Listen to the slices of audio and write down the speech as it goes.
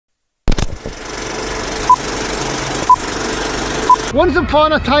Once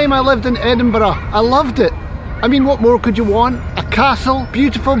upon a time I lived in Edinburgh. I loved it. I mean, what more could you want? A castle,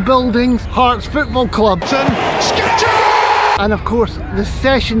 beautiful buildings, Hearts football club, and of course the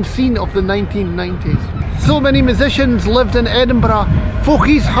session scene of the 1990s. So many musicians lived in Edinburgh.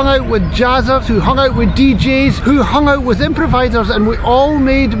 Folkies hung out with jazzers, who hung out with DJs, who hung out with improvisers, and we all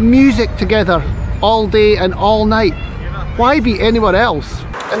made music together all day and all night. Why be anywhere else?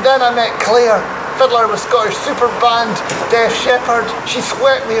 And then I met Claire, fiddler with Scottish super band, Deaf Shepherd. She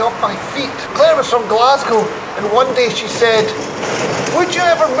swept me off my feet. Claire was from Glasgow, and one day she said, "Would you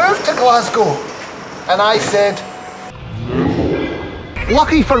ever move to Glasgow?" And I said,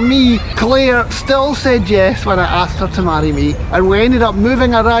 lucky for me, Claire still said yes when I asked her to marry me, and we ended up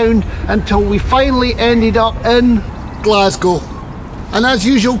moving around until we finally ended up in Glasgow. And as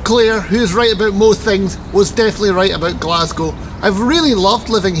usual, Claire, who's right about most things, was definitely right about Glasgow. I've really loved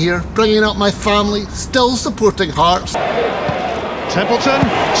living here, bringing up my family, still supporting Hearts. Templeton,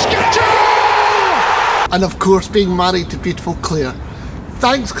 and of course being married to beautiful Claire.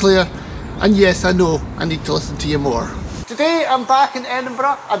 Thanks, Claire, and yes, I know I need to listen to you more. Today I'm back in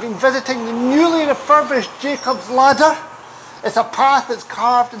Edinburgh. I've been visiting the newly refurbished Jacob's Ladder. It's a path that's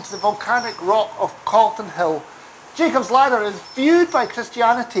carved into the volcanic rock of Calton Hill. Jacob's Ladder is viewed by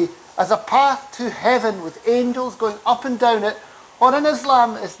Christianity as a path to heaven with angels going up and down it, or in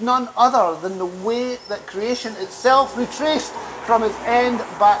Islam it's none other than the way that creation itself retraced from its end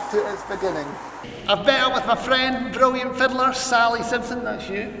back to its beginning. I've met up with my friend, brilliant fiddler, Sally Simpson, that's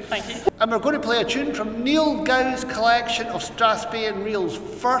you. Thank you. And we're going to play a tune from Neil Gow's collection of Strathspey reels,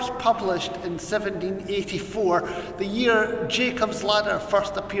 first published in 1784, the year Jacob's Ladder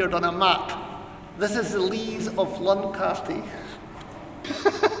first appeared on a map. This is the Lees of Luncarty.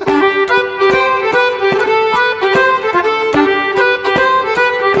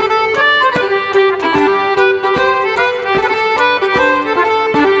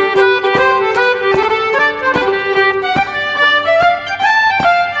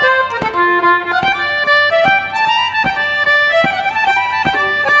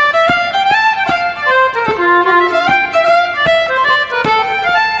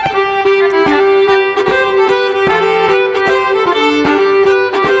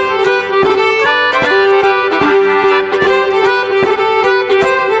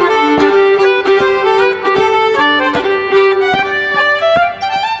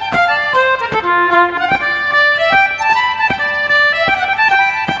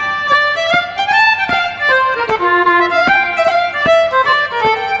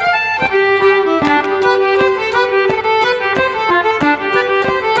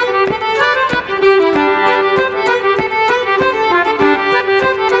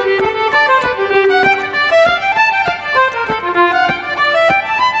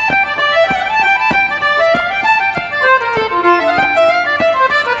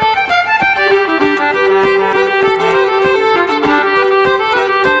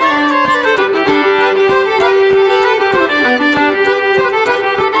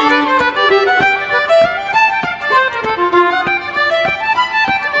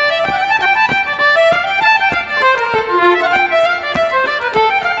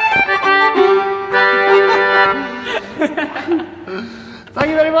 Thank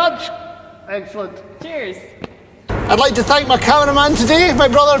you very much. Excellent. Cheers. I'd like to thank my cameraman today, my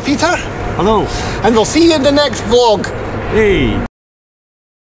brother Peter. Hello. And we'll see you in the next vlog. Hey.